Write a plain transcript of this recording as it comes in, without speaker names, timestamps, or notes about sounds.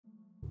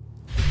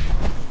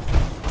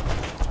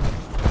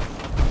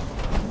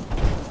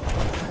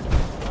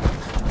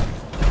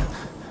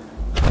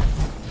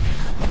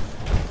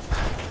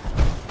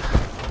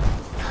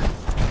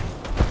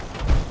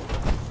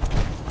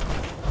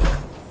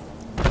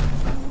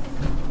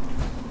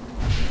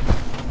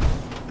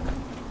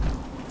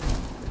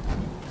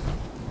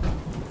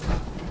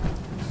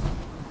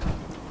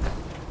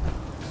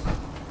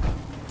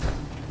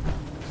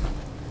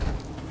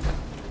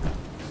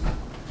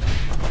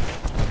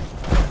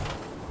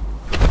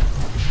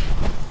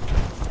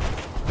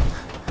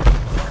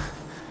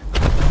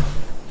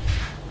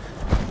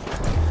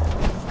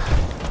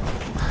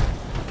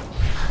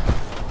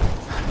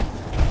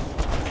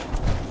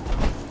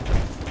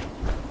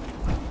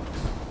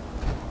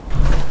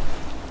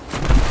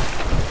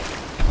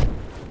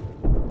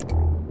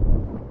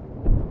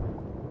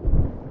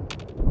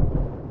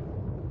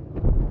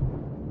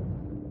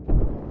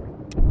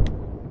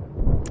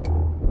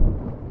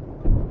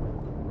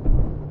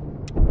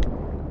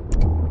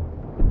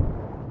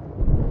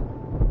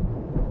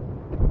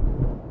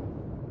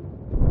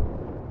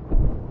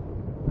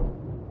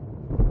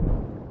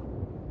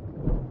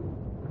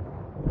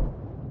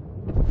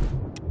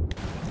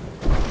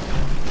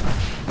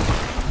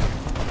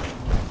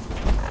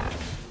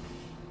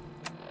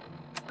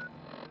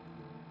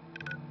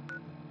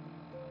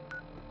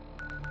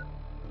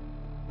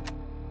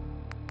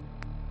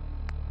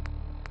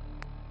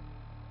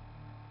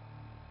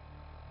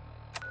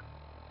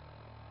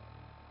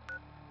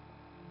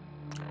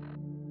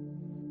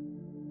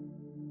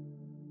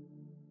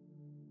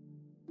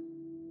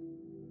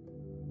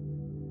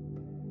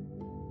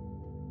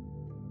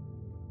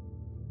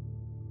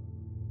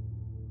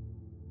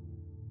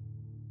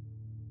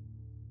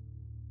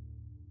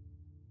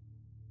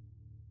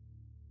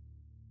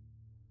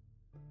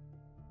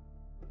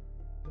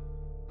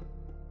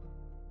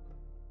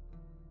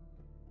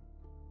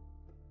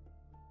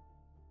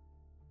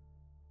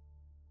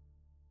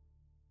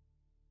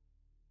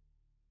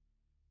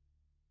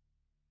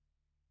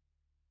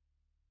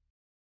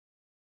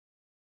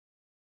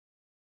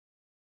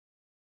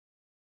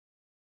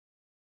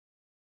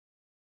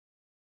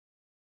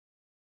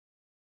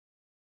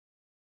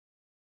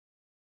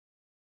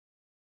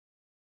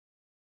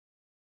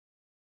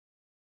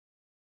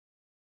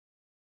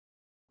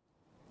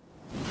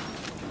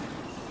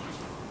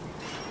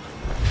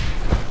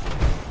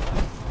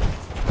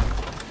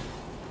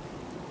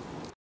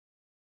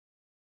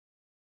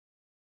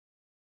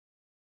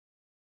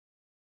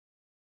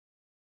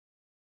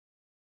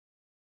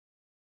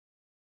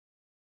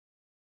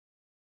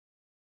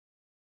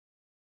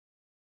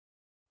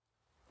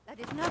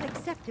That is not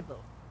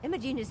acceptable.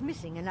 Imogene is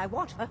missing and I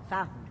want her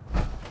found.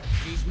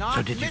 She's not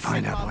So did you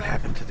find out what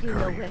happened to the You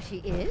know courier? where she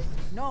is?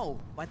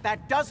 No, but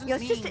that doesn't Your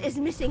mean... sister is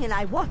missing and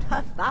I want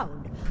her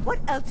found. What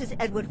else is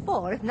Edward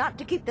for if not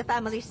to keep the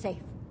family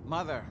safe?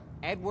 Mother,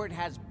 Edward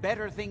has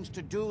better things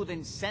to do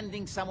than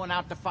sending someone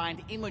out to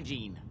find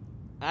Imogene.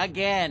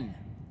 Again.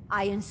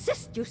 I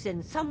insist you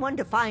send someone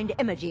to find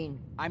Imogene.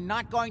 I'm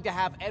not going to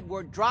have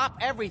Edward drop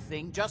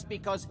everything just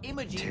because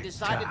Imogene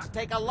decided to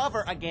take a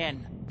lover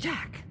again.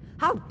 Jack,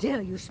 how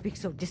dare you speak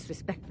so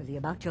disrespectfully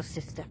about your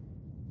sister?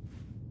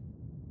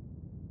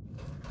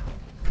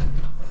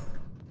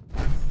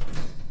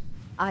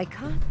 I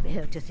can't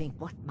bear to think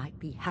what might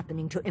be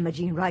happening to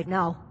Imogene right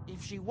now.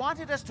 If she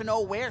wanted us to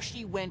know where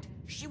she went,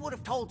 she would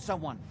have told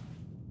someone.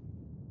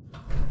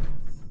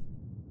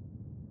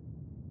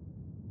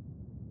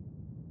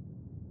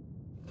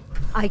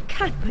 I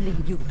can't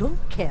believe you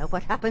don't care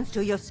what happens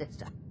to your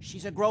sister.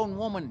 She's a grown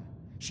woman.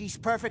 She's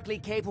perfectly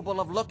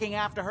capable of looking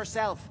after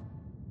herself.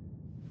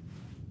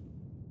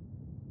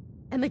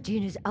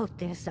 Imogene is out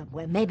there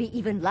somewhere, maybe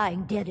even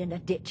lying dead in a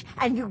ditch,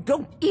 and you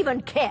don't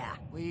even care!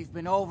 We've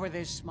been over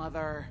this,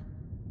 Mother.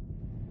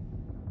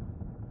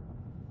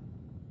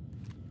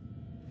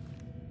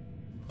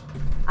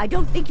 I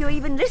don't think you're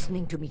even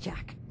listening to me,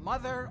 Jack.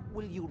 Mother,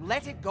 will you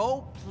let it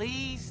go,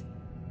 please?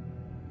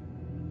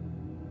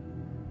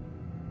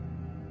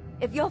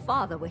 If your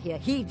father were here,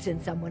 he'd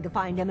send someone to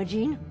find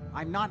Imogene.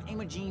 I'm not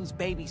Imogene's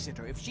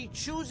babysitter. If she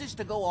chooses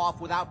to go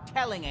off without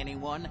telling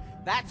anyone,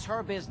 that's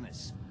her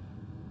business.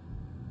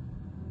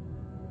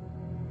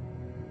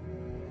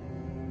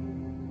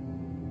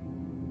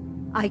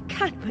 I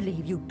can't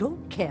believe you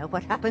don't care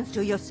what happens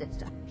to your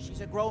sister.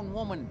 She's a grown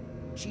woman.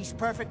 She's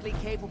perfectly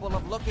capable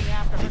of looking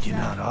after herself. Did you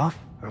nod off,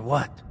 or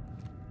what?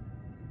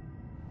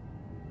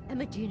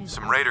 Imogene is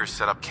Some raiders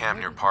set up camp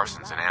near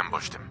Parsons and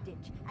ambushed him.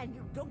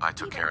 I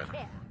took care of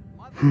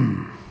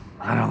them.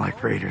 I don't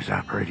like raiders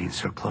operating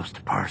so close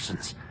to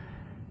Parsons.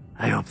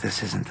 I hope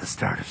this isn't the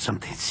start of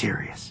something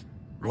serious.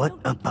 What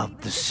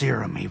about the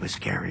serum he was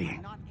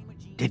carrying?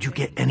 Did you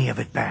get any of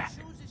it back?